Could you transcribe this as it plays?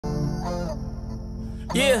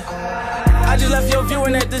Yeah, I just left your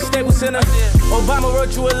viewing at the Staples Center. Obama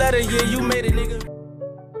wrote you a letter, yeah, you made it, nigga.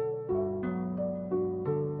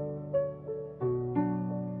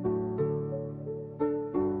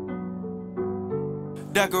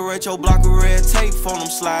 Decorate your block with red tape, phone them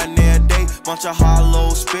sliding every day. Bunch of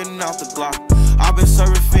hollows spitting out the Glock. I been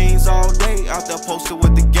serving fiends all day, out there posted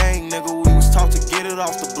with the gang, nigga. We was taught to get it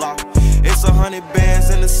off the block. It's 100 bands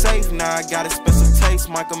in the safe, now I got expensive taste.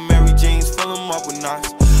 Michael Mary jeans, fill them up with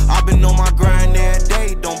knots. I been on my grind every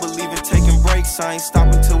day, don't believe in taking breaks. I ain't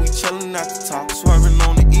stopping till we chillin' at the top. Swerving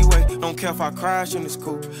on the E-way, don't care if I crash in this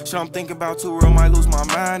coupe. Shit I'm thinking about too real, might lose my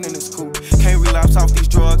mind in this coupe. Can't relapse off these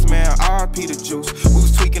drugs, man, RP the juice. We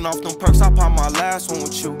was tweaking off them perks, I popped my last one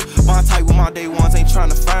with you. Bond tight with my day ones, ain't trying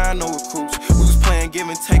to find no recruits. We was playing give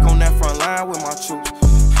and take on that front line with my troops.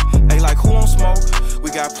 They like, who on smoke?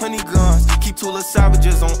 We got plenty guns. Keep two little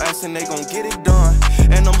savages on us and they gon' get it done.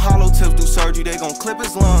 And them hollow tips do surgery, they gon' clip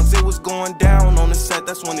his lungs. It was going down on the set,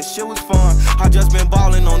 that's when this shit was fun. I just been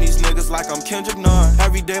ballin' on these niggas like I'm Kendrick Nunn.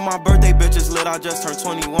 Every day my birthday bitches lit, I just turned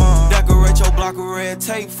 21. Decorate your block with red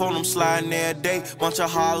tape, phone them sliding every day. Bunch of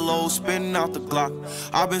hollows spitting out the Glock.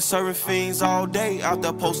 I been serving fiends all day, out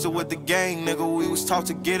there posted with the gang, nigga. We was taught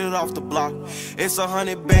to get it off the block. It's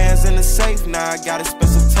 100 bands in the safe, now I got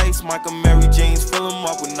expensive taste. Michael Mary jeans, fill them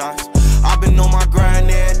up with knots. I been on my grind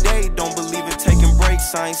every day, don't believe in taking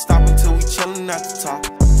breaks. I ain't stopping till we chillin' at the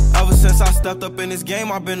top. Ever since I stepped up in this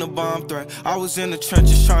game, I've been a bomb threat. I was in the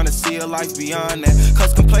trenches trying to see a life beyond that.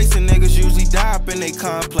 Cause complacent niggas usually die up in they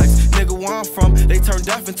complex. Nigga, where I'm from, they turn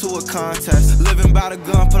death into a contest. Living by the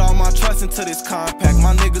gun, put all my trust into this compact.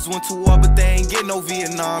 My niggas went to war, but they ain't get no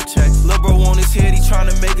Vietnam checks. Lil' bro on his head, he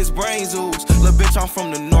tryna make his brains ooze. Lil' bitch, I'm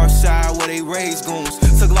from the north side where they raise goons.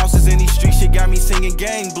 Took losses in these streets, shit got me singing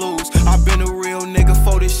gang blues. I've been a real nigga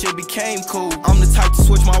before this shit became cool. I'm the type to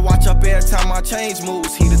switch my watch up every time my change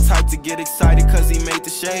moves. He the type to get excited cause he made the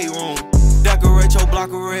shade room. Decorate your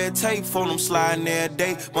block with red tape, phone them sliding every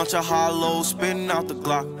day. Bunch of hollows spitting out the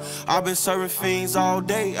Glock. I been serving fiends all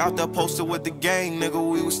day, out there posted with the gang, nigga.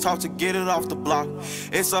 We was taught to get it off the block.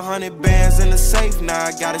 It's 100 bands in the safe, now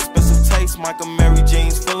I got expensive taste. Michael Mary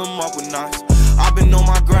jeans, fill them up with knots. I been on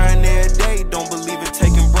my grind every day, don't believe in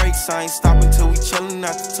taking breaks. I ain't stopping till we chillin'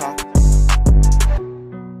 at the top.